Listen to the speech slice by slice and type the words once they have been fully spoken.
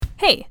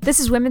Hey, this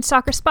is Women's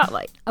Soccer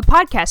Spotlight, a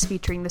podcast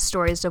featuring the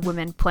stories of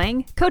women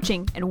playing,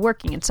 coaching, and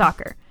working in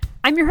soccer.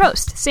 I'm your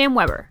host, Sam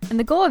Weber, and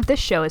the goal of this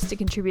show is to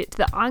contribute to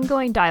the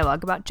ongoing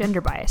dialogue about gender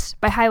bias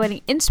by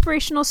highlighting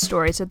inspirational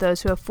stories of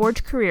those who have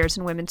forged careers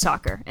in women's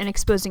soccer and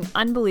exposing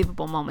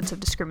unbelievable moments of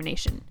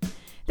discrimination.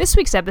 This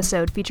week's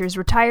episode features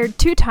retired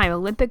two-time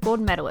Olympic Gold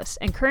Medalist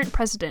and current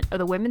president of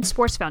the Women's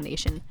Sports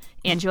Foundation,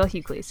 Angela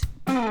Hucles.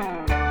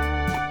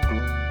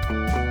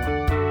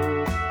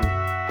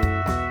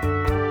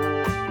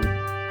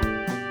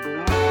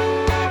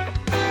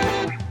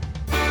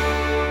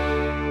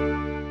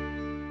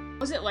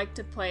 What was it like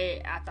to play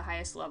at the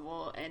highest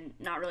level and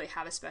not really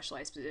have a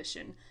specialized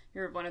position?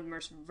 You're one of the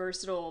most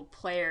versatile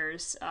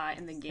players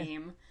in the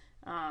game.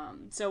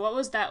 So what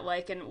was that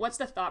like, and what's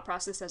the thought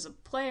process as a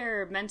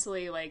player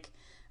mentally like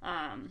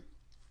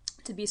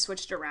to be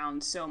switched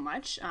around so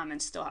much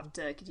and still have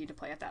to continue to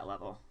play at that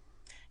level?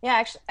 Yeah,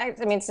 actually, I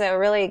mean, it's a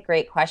really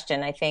great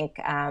question. I think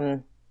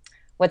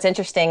what's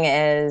interesting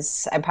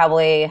is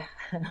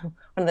one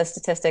of the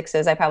statistics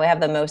is I probably have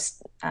the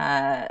most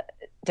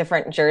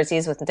different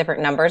jerseys with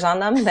different numbers on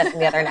them than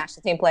the other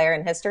national team player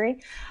in history.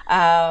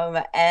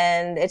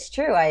 And it's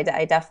true. I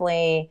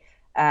definitely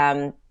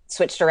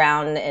switched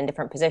around in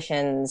different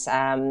positions.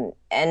 And,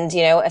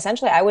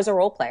 essentially I was a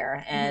role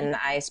player, and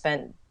I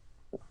spent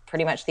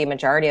pretty much the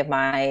majority of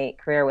my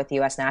career with the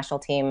U.S. national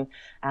team,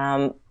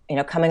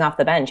 coming off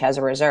the bench as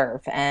a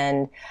reserve.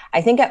 And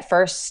I think at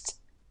first,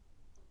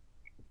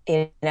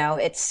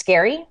 it's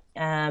scary.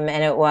 And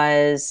it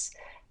was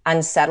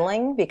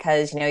unsettling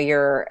because,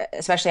 you're,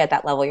 especially at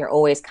that level, you're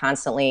always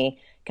constantly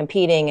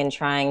competing and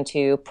trying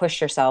to push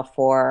yourself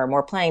for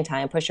more playing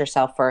time, push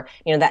yourself for,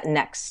 that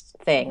next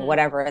thing,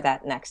 whatever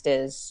that next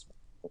is,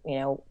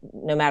 no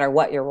matter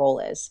what your role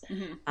is.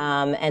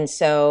 And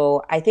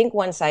so I think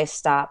once I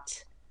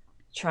stopped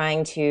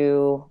trying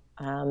to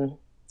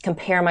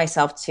compare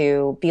myself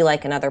to be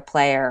like another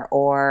player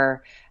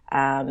or,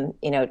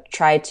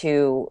 try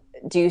to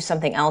do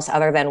something else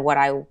other than what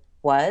I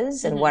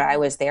was and what I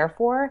was there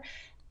for,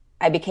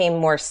 I became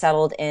more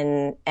settled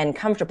in and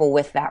comfortable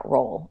with that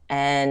role.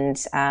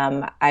 And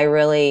I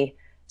really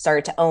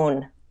started to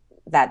own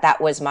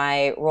that was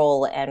my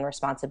role and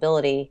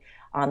responsibility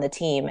on the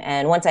team.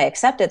 And once I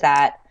accepted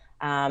that,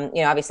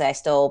 obviously I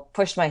still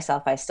pushed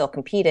myself, I still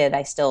competed,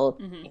 I still,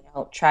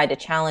 tried to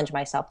challenge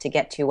myself to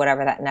get to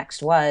whatever that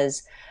next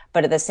was.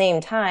 But at the same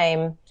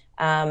time,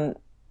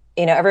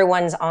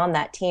 everyone's on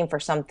that team for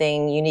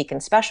something unique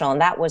and special.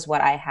 And that was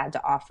what I had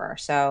to offer.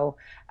 So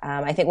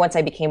I think once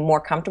I became more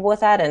comfortable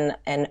with that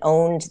and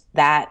owned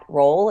that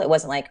role, it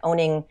wasn't like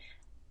owning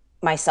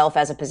myself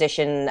as a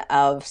position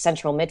of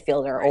central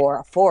midfielder or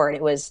a forward.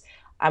 It was,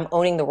 I'm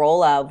owning the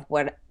role of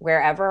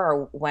wherever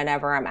or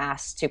whenever I'm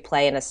asked to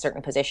play in a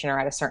certain position or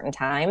at a certain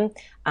time,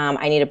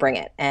 I need to bring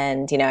it.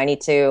 And, I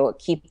need to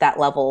keep that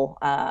level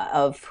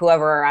of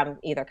whoever I'm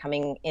either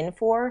coming in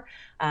for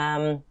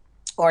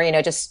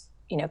or, just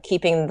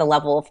keeping the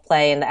level of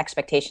play and the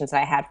expectations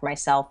that I had for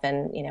myself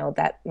and,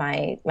 that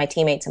my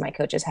teammates and my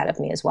coaches had of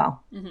me as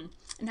well.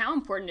 And how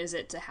important is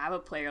it to have a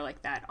player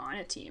like that on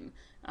a team?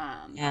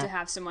 To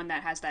have someone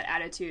that has that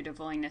attitude of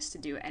willingness to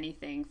do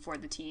anything for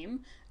the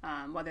team,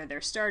 whether they're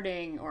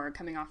starting or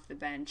coming off the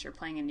bench or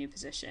playing a new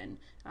position.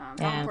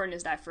 How important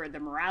is that for the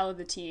morale of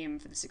the team,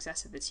 for the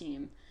success of the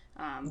team?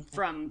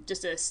 From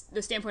just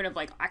the standpoint of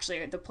like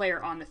actually the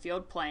player on the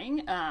field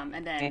playing,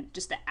 and then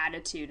just the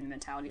attitude and the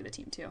mentality of the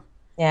team too.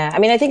 Yeah, I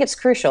mean, I think it's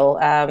crucial.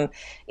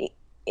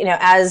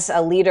 As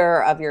a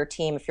leader of your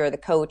team, if you're the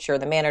coach or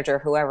the manager,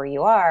 whoever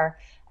you are,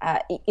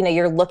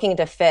 you're looking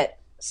to fit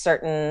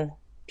certain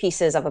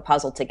pieces of a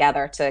puzzle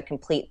together to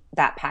complete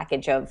that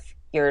package of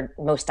your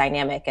most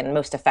dynamic and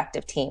most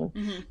effective team.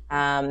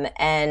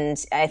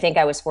 And I think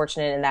I was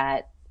fortunate in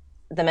that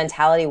the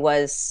mentality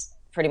was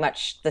pretty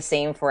much the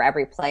same for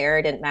every player.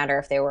 It didn't matter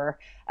if they were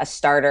a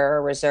starter,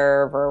 a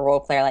reserve, or a role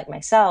player like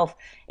myself.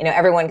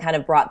 Everyone kind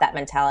of brought that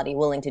mentality,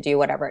 willing to do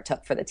whatever it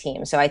took for the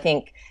team. So I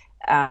think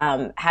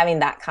having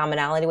that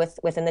commonality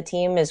within the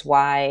team is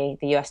why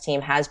the U.S.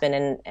 team has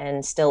been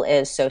and still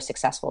is so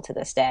successful to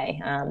this day,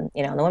 on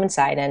the women's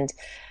side. And,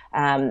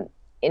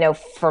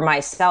 for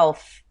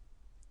myself,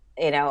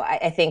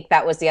 I think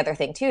that was the other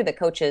thing too. The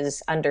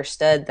coaches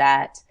understood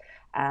that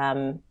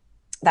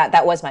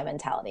that was my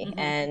mentality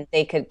and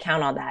they could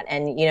count on that.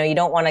 And, you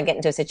don't want to get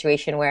into a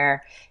situation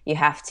where you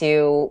have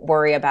to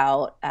worry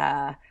about,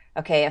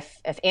 okay,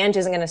 if Ange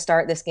isn't going to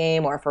start this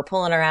game or if we're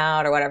pulling her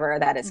out or whatever,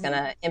 that it's going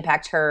to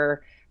impact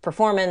her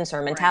performance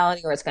or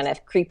mentality, or it's going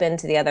to creep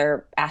into the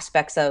other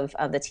aspects of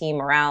the team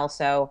morale.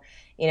 So,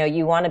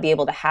 you want to be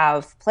able to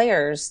have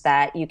players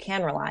that you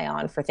can rely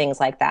on for things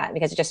like that,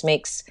 because it just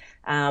makes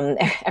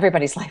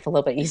everybody's life a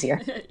little bit easier.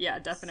 Yeah,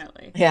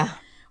 definitely. Yeah.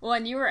 Well,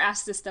 and you were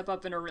asked to step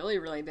up in a really,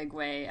 really big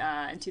way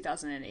in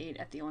 2008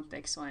 at the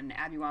Olympics when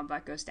Abby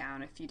Wambach goes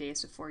down a few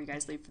days before you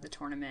guys leave for the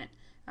tournament.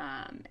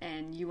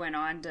 And you went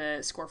on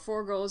to score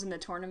 4 goals in the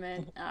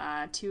tournament,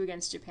 2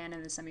 against Japan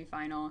in the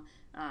semifinal.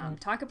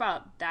 Talk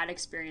about that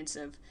experience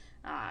of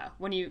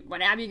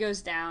when Abby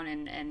goes down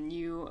and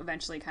you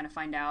eventually kind of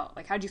find out,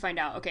 like, how'd you find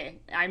out, okay,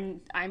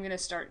 I'm going to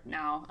start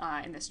now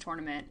in this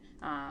tournament?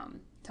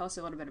 Tell us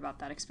a little bit about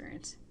that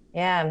experience.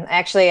 Yeah,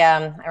 actually,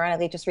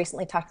 ironically, just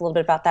recently talked a little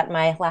bit about that in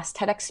my last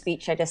TEDx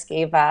speech I just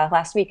gave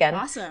last weekend.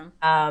 Awesome.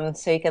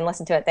 So you can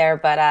listen to it there.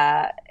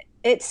 But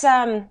it's,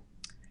 when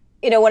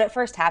it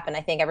first happened,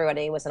 I think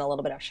everybody was in a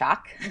little bit of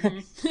shock.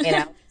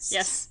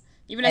 Yes,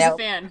 even as a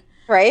fan.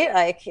 Right?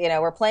 Like,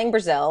 we're playing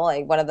Brazil,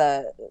 like one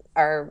of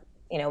our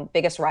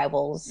biggest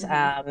rivals.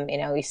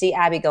 You see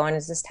Abby going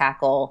as this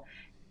tackle,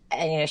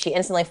 and she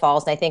instantly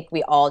falls. And I think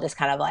we all just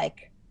kind of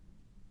like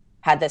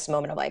had this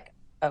moment of like,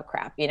 oh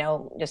crap,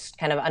 just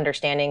kind of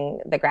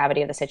understanding the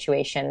gravity of the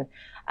situation.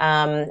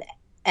 And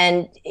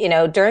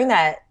during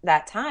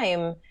that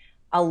time,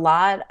 a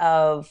lot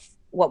of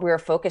what we were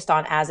focused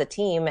on as a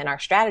team and our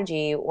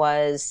strategy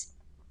was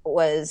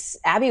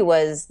Abby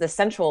was the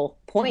central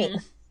point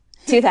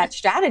to that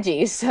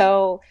strategy.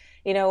 So,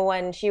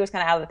 when she was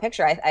kind of out of the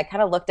picture, I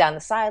kind of looked down the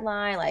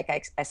sideline, like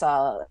I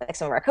saw like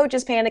some of our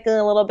coaches panicking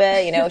a little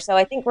bit, so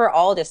I think we're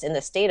all just in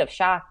the state of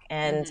shock.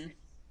 And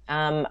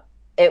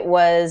it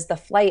was the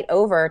flight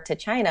over to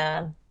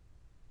China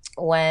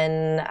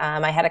when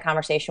I had a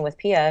conversation with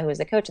Pia, who was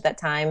the coach at that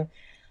time,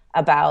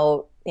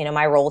 about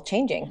my role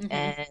changing.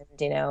 And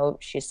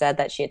she said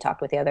that she had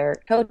talked with the other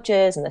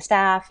coaches and the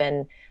staff,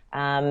 and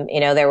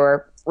they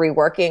were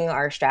reworking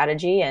our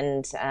strategy.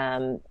 And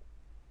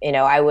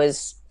I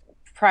was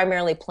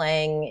primarily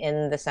playing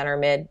in the center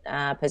mid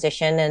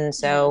position, and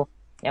so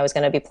I was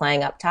going to be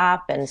playing up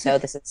top, and so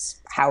this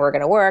is how we're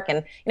going to work.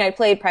 And I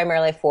played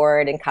primarily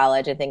forward in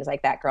college and things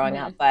like that growing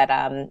up, but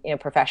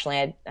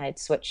professionally I'd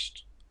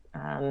switched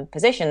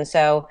positions.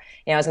 So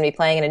I was going to be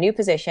playing in a new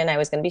position. I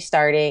was going to be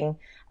starting,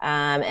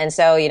 and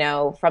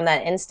so from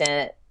that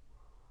instant,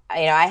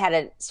 I had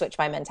to switch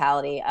my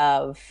mentality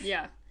of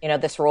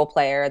this role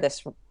player,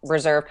 this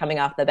reserve coming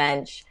off the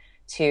bench,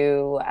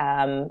 to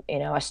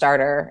a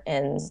starter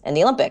in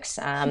the Olympics,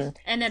 and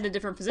at a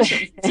different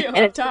position too,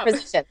 up top.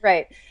 Position,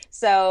 right?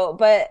 So,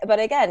 but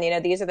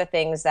again, these are the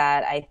things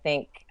that I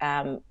think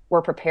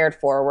we're prepared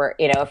for. We're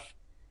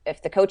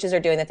if the coaches are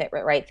doing the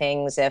right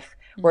things, if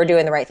we're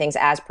doing the right things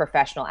as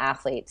professional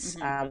athletes,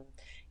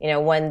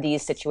 when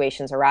these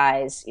situations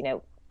arise,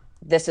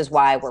 this is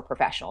why we're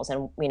professionals,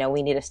 and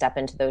we need to step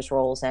into those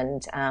roles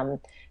and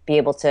be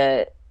able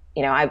to.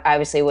 I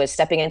obviously was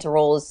stepping into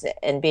roles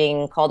and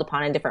being called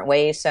upon in different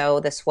ways. So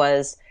this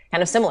was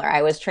kind of similar.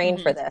 I was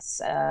trained for this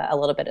a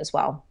little bit as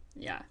well.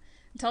 Yeah.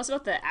 Tell us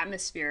about the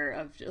atmosphere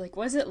of, like,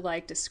 what is it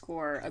like to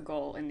score a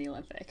goal in the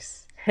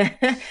Olympics?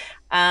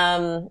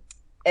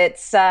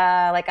 It's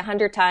like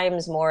 100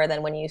 times more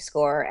than when you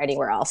score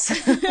anywhere else.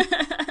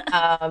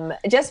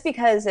 Just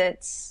because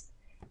it's,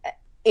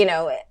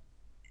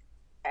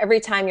 every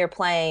time you're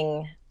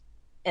playing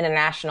in a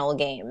national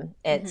game,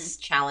 it's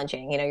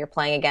challenging. You're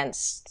playing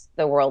against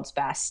the world's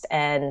best.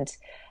 And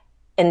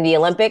in the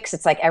Olympics,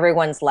 it's like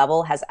everyone's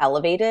level has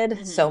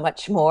elevated so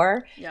much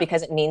more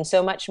because it means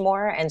so much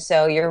more. And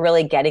so you're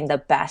really getting the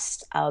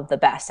best of the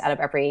best out of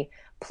every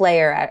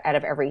player, out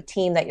of every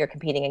team that you're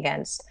competing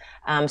against.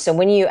 So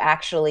when you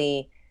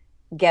actually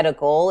get a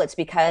goal, it's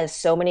because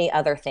so many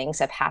other things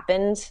have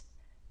happened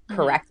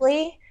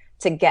correctly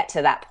to get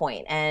to that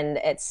point. And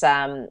it's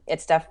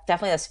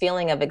definitely this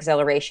feeling of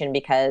exhilaration,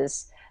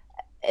 because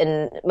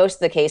in most of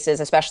the cases,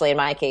 especially in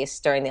my case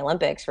during the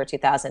Olympics for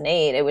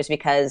 2008, it was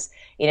because,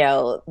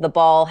 the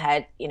ball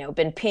had,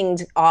 been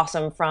pinged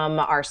awesome from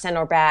our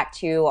center back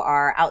to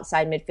our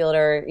outside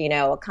midfielder,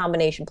 a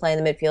combination play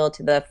in the midfield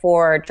to the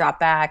forward, drop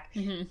back,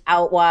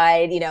 out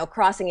wide,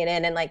 crossing it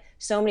in. And like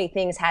so many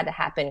things had to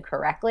happen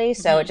correctly.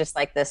 So it's just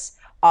like this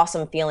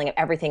awesome feeling of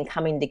everything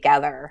coming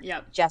together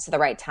just at the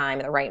right time,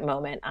 at the right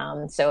moment.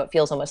 So it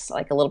feels almost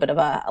like a little bit of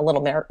a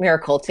little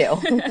miracle too.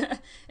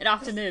 It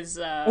often is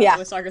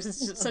with soccer.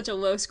 It's such a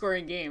low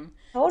scoring game.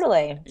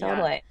 Totally.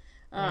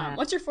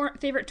 What's your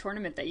favorite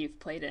tournament that you've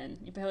played in?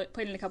 You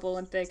played in a couple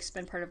Olympics,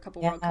 been part of a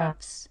couple World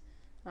Cups.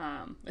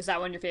 Is that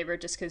one your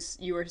favorite just because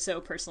you were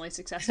so personally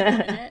successful in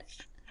it?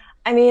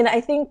 I mean, I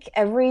think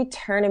every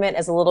tournament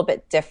is a little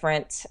bit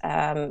different.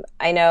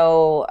 I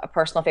know a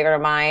personal favorite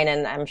of mine,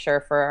 and I'm sure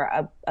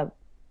for a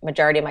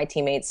majority of my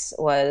teammates,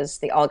 was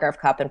the Algarve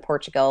Cup in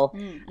Portugal,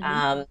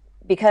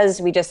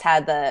 because we just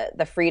had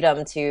the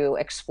freedom to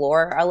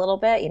explore a little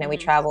bit. We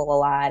travel a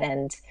lot,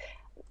 and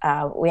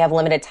we have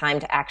limited time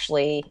to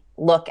actually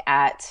look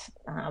at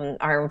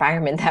our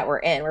environment that we're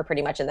in. We're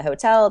pretty much in the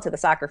hotel to the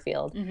soccer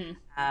field.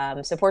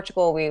 So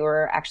Portugal, we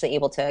were actually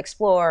able to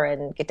explore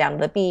and get down to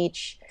the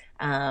beach,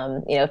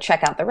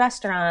 check out the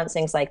restaurants,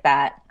 things like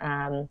that.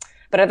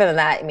 But other than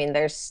that, I mean,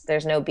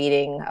 there's no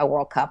beating a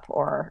World Cup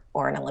or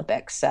an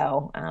Olympics.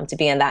 So to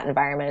be in that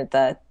environment,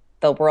 the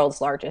world's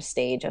largest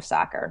stage of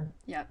soccer.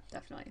 Yeah,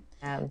 definitely.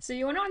 So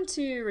you went on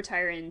to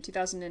retire in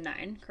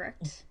 2009,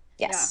 correct?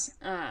 Yes.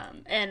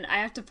 And I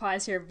have to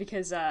pause here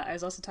because I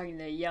was also talking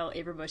to Yael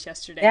Averbush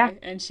yesterday, Yeah.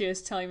 and she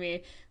was telling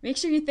me, make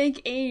sure you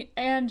thank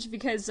Ange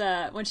because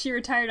when she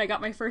retired, I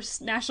got my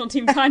first national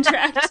team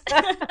contract.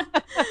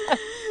 I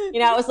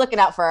was looking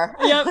out for her.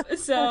 Yep.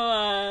 So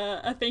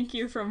a thank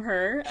you from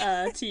her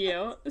to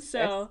you.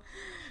 So.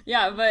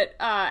 Yeah, but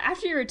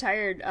after you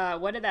retired,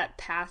 what did that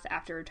path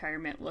after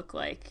retirement look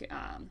like?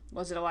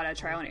 Was it a lot of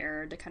trial and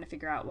error to kind of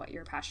figure out what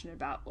you're passionate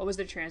about? What was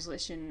the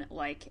translation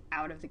like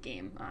out of the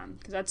game?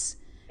 Because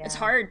it's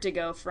hard to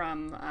go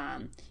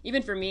from,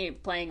 even for me,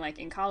 playing like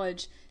in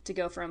college, to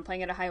go from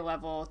playing at a high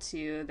level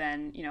to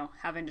then,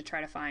 having to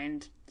try to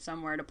find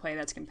somewhere to play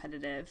that's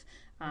competitive,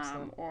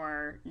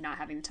 or not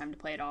having the time to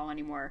play at all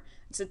anymore.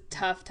 It's a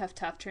tough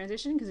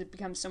transition because it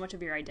becomes so much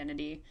of your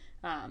identity.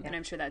 And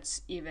I'm sure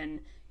that's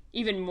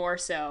even more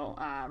so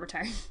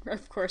retiring,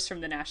 of course,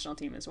 from the national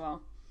team as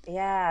well.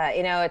 Yeah,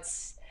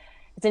 it's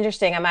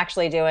interesting. I'm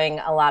actually doing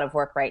a lot of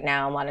work right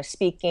now. I'm a lot of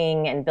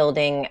speaking and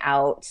building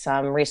out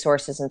some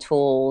resources and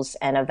tools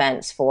and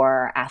events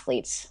for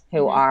athletes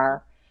who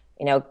are,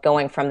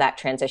 going from that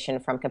transition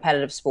from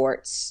competitive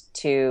sports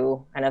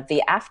to kind of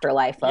the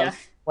afterlife of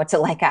what's it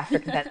like after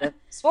competitive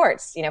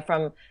sports,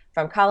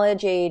 from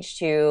college age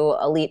to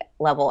elite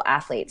level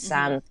athletes,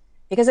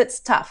 because it's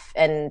tough.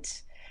 And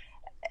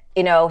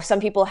some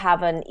people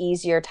have an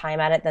easier time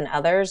at it than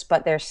others,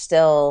 but there's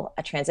still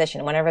a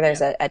transition. Whenever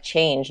there's a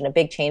change, and a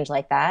big change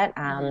like that,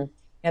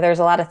 there's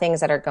a lot of things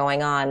that are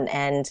going on.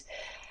 And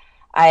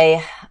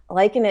I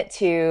liken it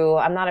to,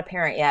 I'm not a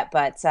parent yet,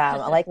 but I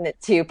liken it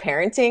to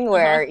parenting,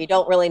 where you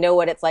don't really know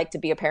what it's like to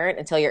be a parent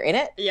until you're in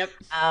it. Yep.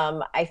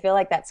 I feel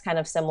like that's kind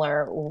of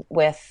similar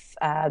with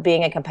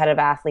being a competitive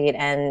athlete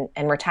and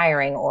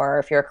retiring, or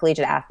if you're a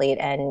collegiate athlete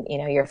and,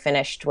 you're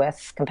finished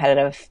with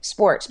competitive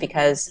sports,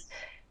 because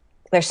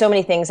there's so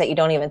many things that you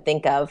don't even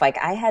think of. Like,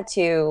 I had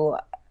to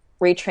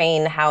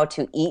retrain how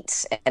to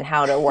eat and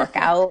how to work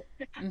out.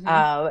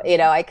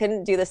 I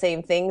couldn't do the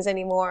same things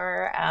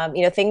anymore.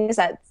 Things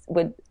that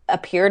would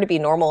appear to be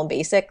normal and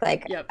basic.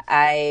 Like,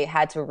 I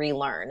had to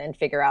relearn and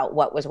figure out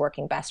what was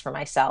working best for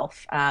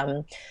myself.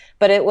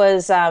 But it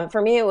was,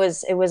 for me, it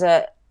was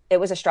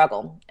a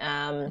struggle.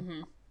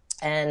 And,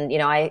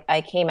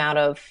 I came out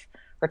of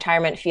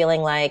retirement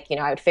feeling like,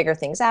 I would figure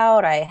things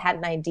out. I had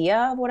an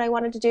idea of what I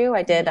wanted to do.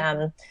 I did,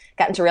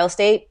 got into real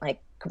estate,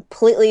 like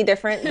completely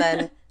different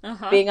than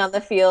being on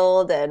the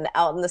field and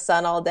out in the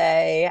sun all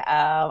day.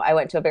 I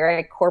went to a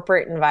very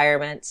corporate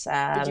environment.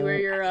 Did you wear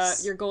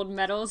your gold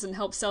medals and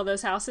help sell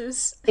those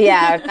houses?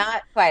 Yeah,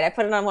 not quite. I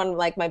put it on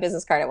my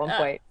business card at one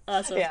point.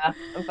 Awesome. Yeah.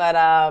 But,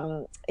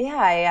 I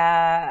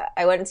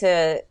went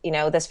into,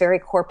 this very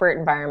corporate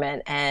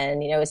environment,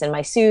 and, it was in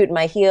my suit,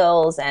 my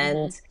heels,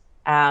 and,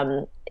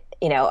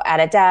 at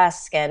a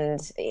desk,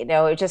 and,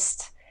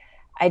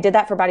 I did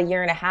that for about a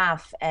year and a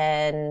half,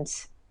 and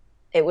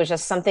it was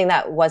just something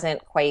that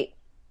wasn't quite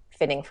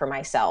fitting for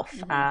myself.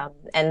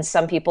 And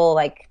some people,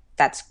 like,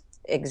 that's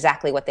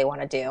exactly what they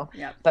want to do.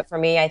 Yep. But for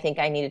me, I think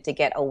I needed to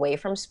get away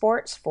from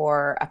sports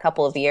for a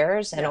couple of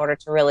years in order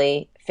to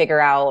really figure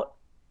out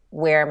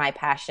where my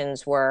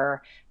passions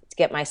were, to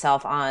get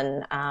myself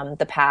on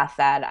the path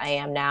that I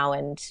am now,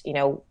 and,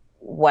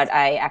 what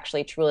I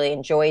actually truly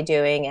enjoy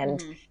doing,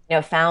 and,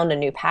 found a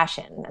new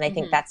passion. And I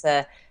think that's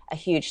a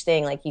huge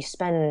thing. Like, you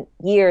spend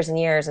years and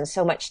years and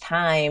so much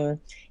time,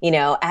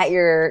 at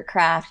your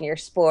craft and your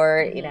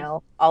sport,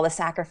 all the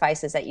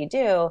sacrifices that you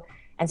do.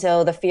 And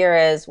so the fear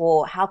is,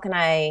 well, how can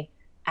I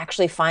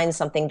actually find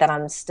something that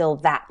I'm still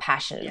that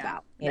passionate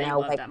about? You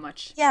love that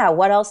much. Yeah,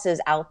 what else is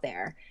out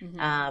there?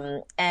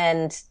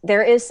 And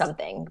there is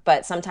something,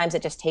 but sometimes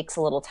it just takes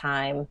a little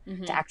time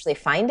to actually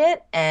find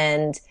it.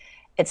 And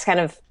it's kind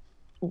of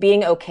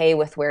being okay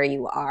with where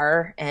you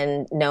are,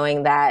 and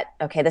knowing that,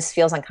 okay, this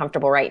feels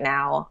uncomfortable right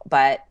now,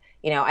 but,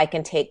 I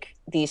can take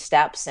these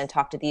steps and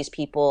talk to these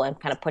people and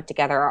kind of put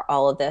together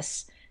all of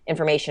this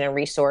information and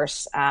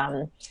resource,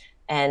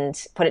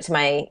 and put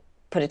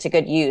it to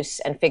good use,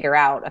 and figure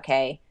out,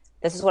 okay,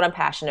 this is what I'm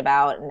passionate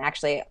about. And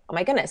actually, oh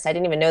my goodness, I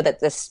didn't even know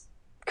that this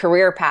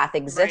career path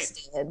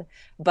existed,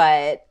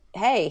 but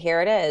hey,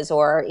 here it is.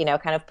 Or,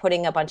 kind of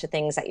putting a bunch of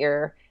things that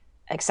you're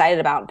excited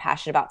about and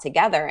passionate about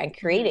together, and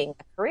creating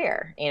a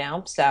career,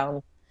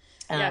 so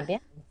yeah.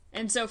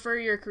 And so for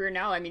your career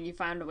now, I mean, you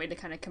found a way to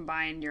kind of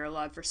combine your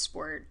love for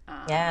sport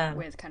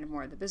with kind of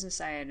more of the business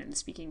side and the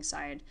speaking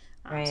side.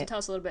 Right. So tell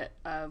us a little bit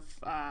of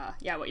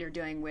what you're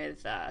doing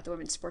with the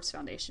Women's Sports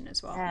Foundation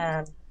as well.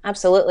 Yeah,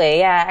 absolutely.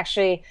 Yeah,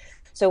 actually,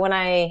 so when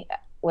I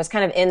was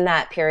kind of in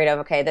that period of,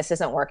 okay, this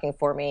isn't working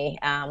for me,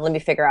 let me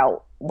figure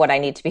out what I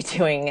need to be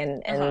doing,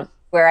 and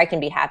where I can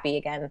be happy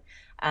again.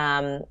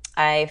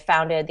 I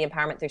founded the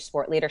Empowerment Through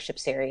Sport Leadership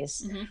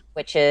Series,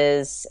 which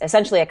is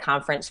essentially a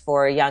conference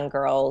for young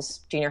girls,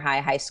 junior high,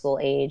 high school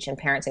age, and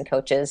parents and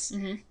coaches.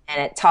 And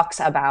it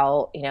talks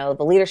about,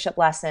 the leadership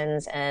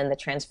lessons and the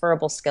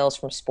transferable skills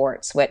from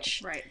sports,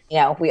 which,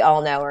 we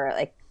all know are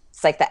like,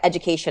 it's like the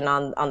education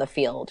on the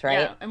field, right?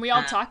 Yeah, and we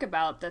all talk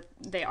about that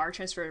they are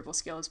transferable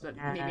skills, but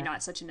maybe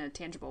not such in a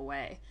tangible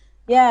way.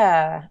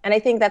 Yeah. And I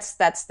think that's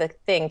the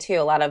thing too.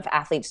 A lot of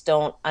athletes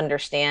don't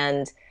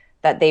understand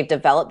that they've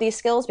developed these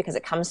skills because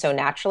it comes so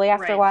naturally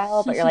after a Right.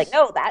 while. But you're like,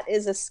 no, that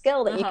is a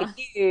skill that you could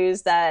Uh-huh.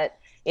 use that,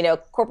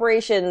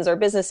 corporations or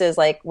businesses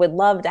like would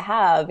love to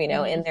have, Hmm.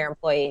 in their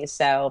employees.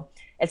 So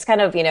it's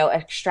kind of,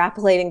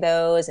 extrapolating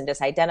those and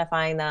just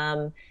identifying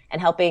them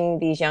and helping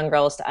these young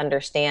girls to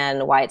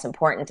understand why it's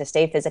important to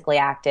stay physically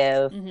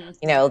active, Hmm.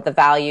 the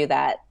value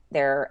that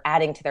they're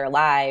adding to their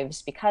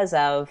lives because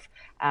of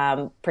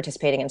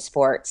participating in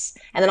sports,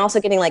 and then Right.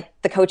 also getting like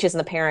the coaches and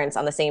the parents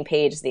on the same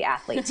page as the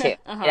athlete too.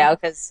 Uh-huh.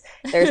 Because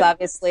there's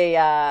obviously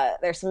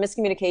there's some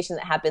miscommunication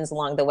that happens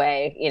along the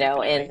way.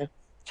 Definitely. In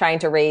trying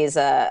to raise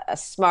a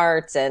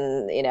smart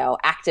and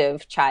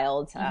active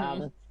child.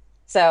 Hmm.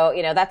 So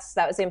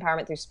that was the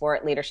Empowerment Through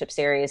Sport Leadership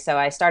Series. So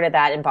I started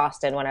that in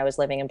Boston when I was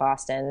living in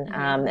Boston, Hmm.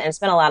 and it's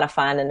been a lot of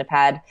fun. And I've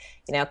had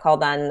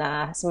called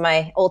on some of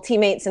my old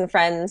teammates and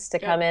friends to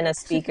come Yep. in as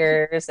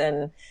speakers,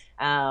 and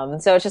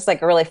so it's just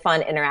like a really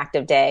fun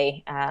interactive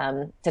day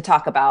to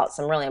talk about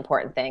some really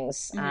important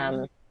things.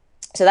 Hmm.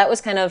 So that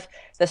was kind of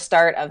the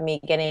start of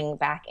me getting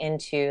back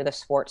into the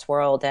sports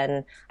world,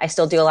 and I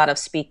still do a lot of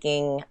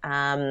speaking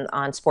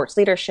on sports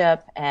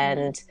leadership Hmm.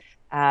 and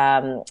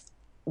um,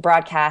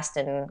 broadcast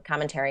and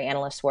commentary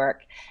analyst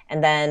work.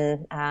 And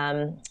then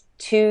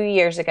 2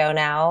 years ago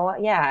now,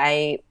 yeah,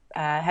 I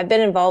have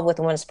been involved with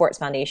the Women's Sports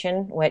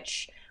Foundation,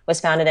 which was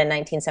founded in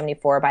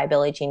 1974 by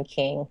Billie Jean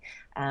King,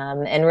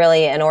 and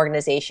really an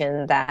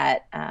organization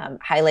that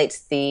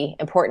highlights the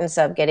importance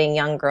of getting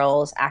young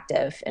girls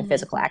active in Hmm.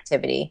 physical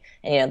activity,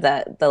 and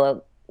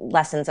the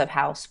lessons of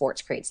how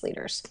sports creates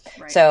leaders.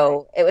 Right.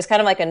 So it was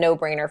kind of like a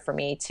no-brainer for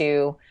me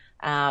to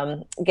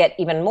get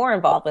even more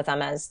involved with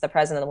them as the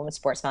president of the Women's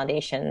Sports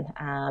Foundation.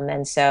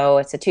 And so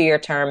it's a 2-year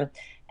term,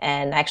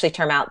 and I actually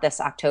term out this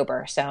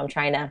October. So I'm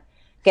trying to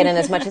get in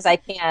as much as I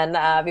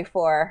can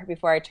before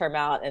I term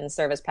out and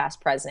serve as past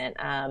president.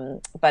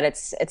 But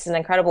it's an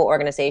incredible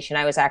organization.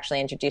 I was actually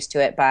introduced to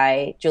it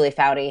by Julie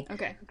Foudy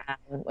Okay.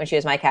 when she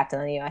was my captain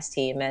on the U.S.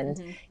 team, and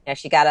Hmm.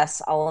 she got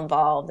us all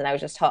involved, and I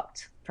was just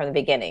hooked from the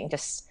beginning.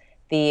 Just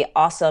the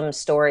awesome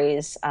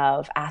stories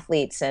of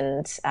athletes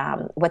and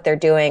what they're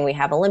doing. We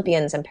have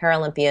Olympians and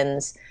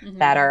Paralympians Hmm.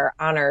 that are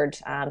honored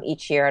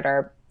each year at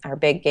our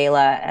big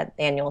gala at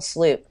the annual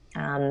salute.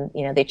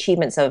 The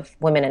achievements of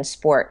women in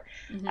sport.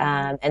 Hmm.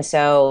 And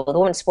so the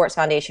Women's Sports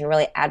Foundation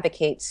really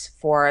advocates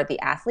for the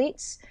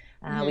athletes.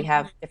 We Hmm.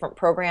 have different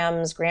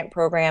programs, grant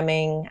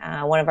programming.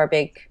 One of our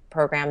big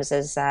programs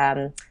is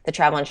the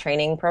travel and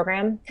training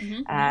program.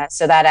 Hmm.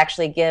 So that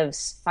actually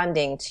gives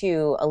funding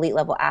to elite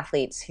level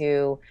athletes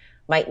who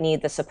might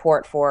need the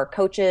support for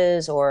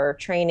coaches or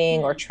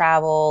training or Hmm.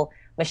 travel.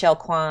 Michelle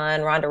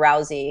Kwan, Ronda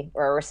Rousey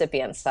were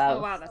recipients Oh,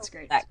 of wow, that's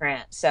great. that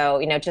grant.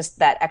 So, just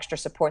that extra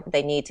support that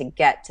they need to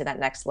get to that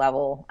next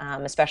level,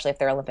 especially if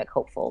they're Olympic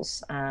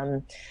hopefuls.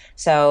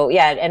 So,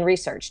 yeah, and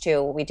research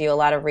too. We do a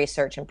lot of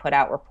research and put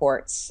out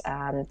reports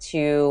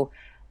to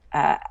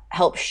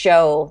help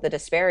show the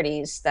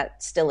disparities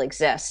that still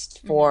exist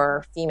Hmm.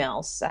 for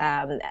females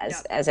Yep.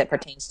 as it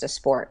pertains to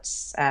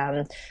sports.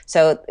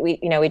 So we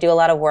do a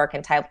lot of work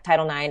in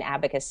Title IX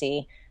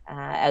advocacy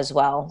as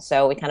well.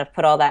 So we kind of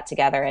put all that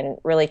together and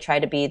really try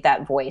to be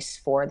that voice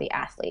for the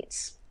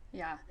athletes.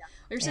 Yeah.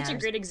 You're such a Yeah.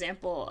 great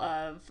example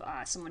of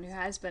someone who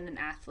has been an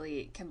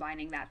athlete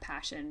combining that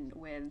passion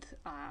with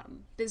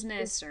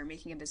business or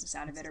making a business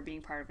out of it or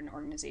being part of an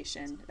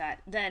organization that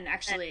then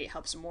actually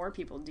helps more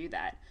people do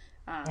that.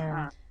 Um,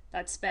 Yeah.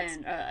 that's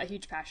been a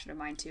huge passion of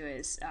mine too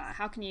is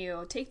how can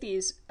you take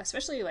these,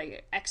 especially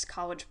like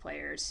ex-college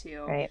players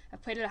who Right.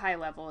 have played at a high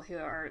level, who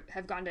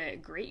have gone to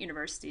great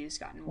universities,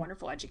 gotten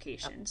wonderful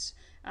educations,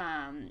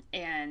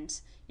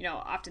 and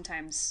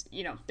oftentimes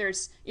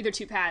there's either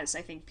two paths.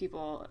 I think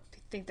people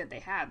think that they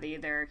have. They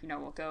either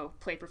will go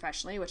play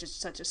professionally, which is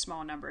such a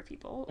small number of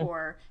people,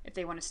 or if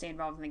they want to stay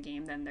involved in the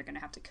game, then they're going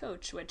to have to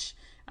coach, which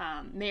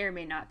may or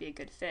may not be a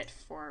good fit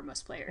for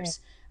most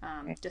players.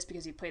 Just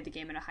because you played the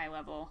game at a high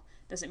level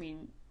doesn't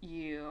mean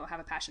you have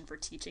a passion for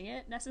teaching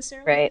it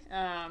necessarily. Right.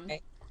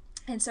 Right.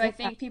 And so I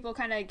think people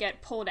kind of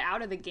get pulled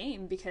out of the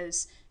game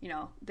because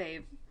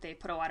they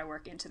put a lot of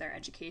work into their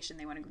education.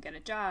 They want to go get a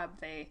job.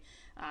 They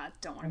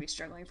don't want to be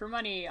struggling for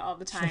money all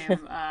the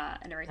time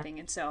and everything.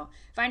 And so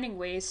finding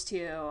ways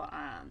to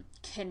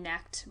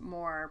connect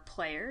more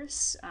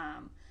players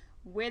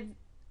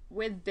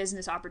with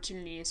business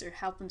opportunities or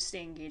help them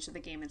stay engaged with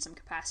the game in some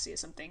capacity is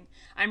something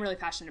I'm really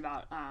passionate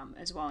about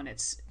as well. And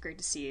it's great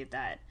to see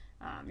that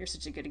you're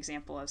such a good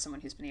example of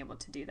someone who's been able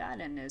to do that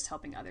and is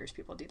helping others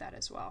people do that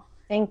as well.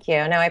 Thank you.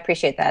 No, I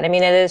appreciate that. I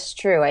mean, it is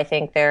true. I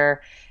think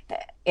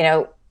you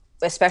know,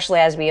 especially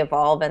as we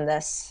evolve in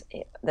this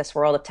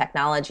world of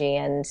technology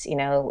and,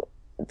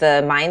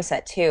 the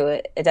mindset too,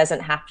 it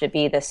doesn't have to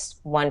be this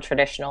one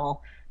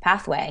traditional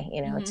pathway,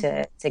 Mm-hmm.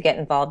 to get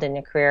involved in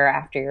your career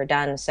after you're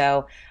done.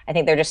 So I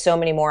think there are just so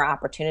many more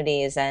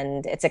opportunities,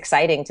 and it's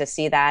exciting to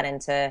see that and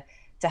to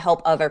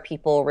help other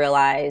people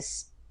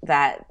realize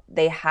that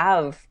they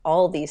have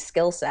all these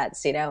skill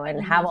sets, and have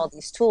Mm-hmm. all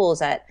these tools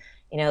that,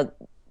 you know,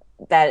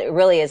 that it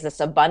really is this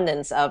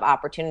abundance of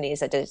opportunities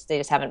that they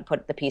just haven't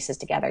put the pieces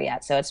together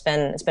yet. So it's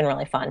been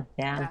really fun.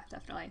 Yeah,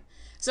 definitely.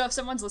 So if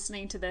someone's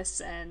listening to this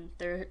and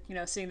they're,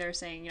 sitting there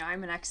saying,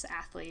 I'm an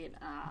ex-athlete,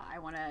 I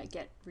want to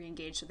get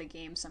re-engaged with the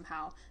game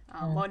somehow,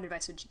 what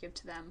advice would you give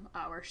to them?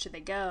 Where should they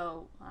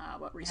go?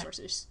 What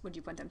resources would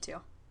you point them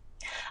to?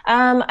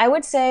 I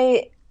would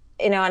say,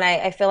 and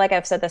I feel like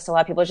I've said this to a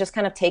lot of people, just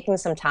kind of taking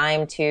some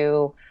time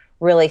to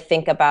really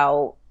think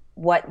about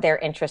what their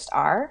interests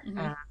are,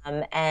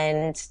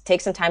 and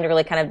take some time to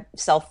really kind of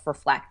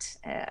self-reflect,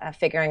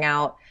 figuring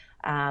out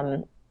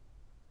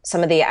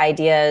some of the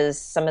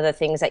ideas, some of the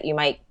things that you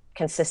might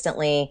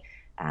consistently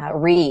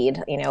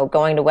read,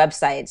 going to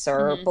websites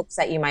or books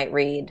that you might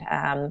read.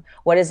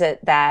 What is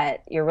it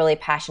that you're really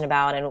passionate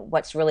about, and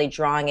what's really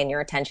drawing in your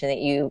attention that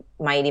you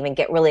might even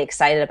get really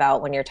excited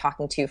about when you're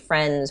talking to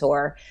friends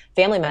or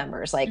family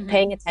members? Like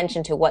paying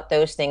attention to what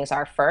those things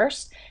are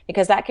first,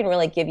 because that can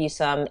really give you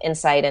some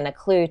insight and a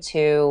clue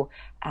to,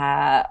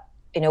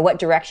 what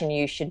direction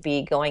you should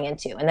be going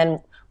into. And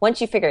then once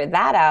you figure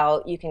that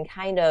out, you can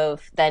kind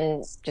of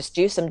then just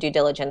do some due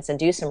diligence and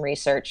do some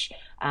research,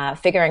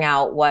 figuring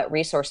out what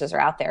resources are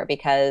out there,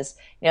 because,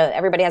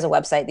 everybody has a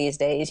website these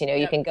days.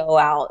 You can go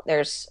out.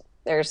 This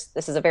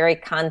is a very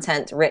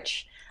content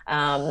rich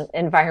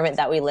environment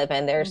that we live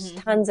in. There's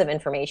tons of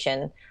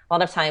information. A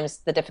lot of times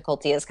the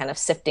difficulty is kind of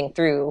sifting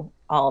through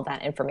all of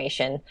that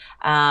information,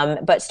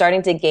 but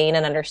starting to gain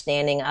an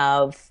understanding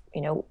of,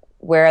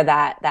 where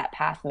that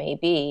path may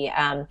be.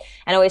 And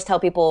I always tell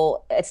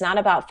people it's not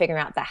about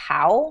figuring out the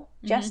how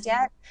just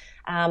yet.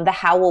 The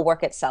how will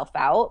work itself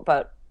out,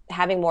 but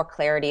having more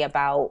clarity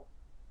about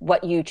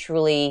what you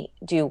truly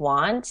do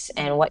want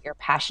and what you're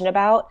passionate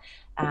about,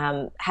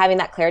 having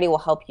that clarity will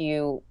help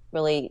you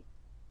really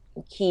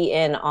key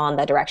in on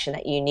the direction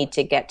that you need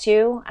to get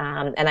to.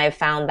 And I've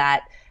found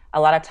that a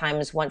lot of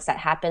times once that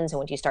happens and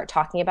once you start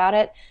talking about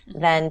it,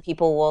 then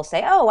people will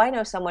say, oh, I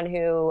know someone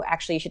who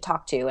actually you should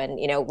talk to, and,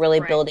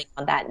 really building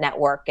on that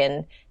network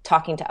and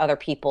talking to other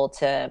people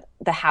to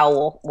the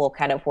how will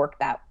kind of work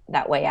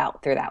that way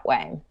out through that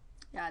way.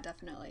 Yeah,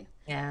 definitely.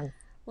 Yeah.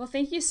 Well,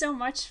 thank you so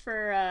much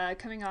for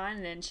coming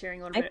on and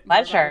sharing a little bit more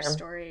about your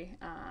story.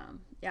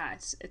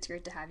 It's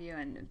great to have you,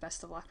 and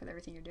best of luck with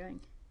everything you're doing.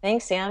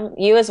 Thanks, Sam.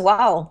 You as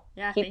well.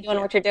 Yeah, Keep doing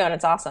what you're doing.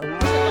 It's awesome.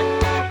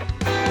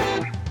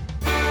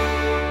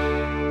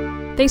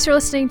 Thanks for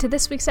listening to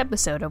this week's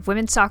episode of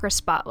Women's Soccer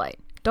Spotlight.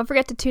 Don't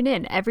forget to tune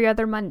in every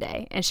other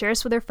Monday and share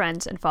us with your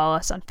friends, and follow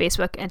us on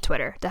Facebook and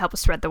Twitter to help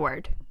us spread the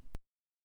word.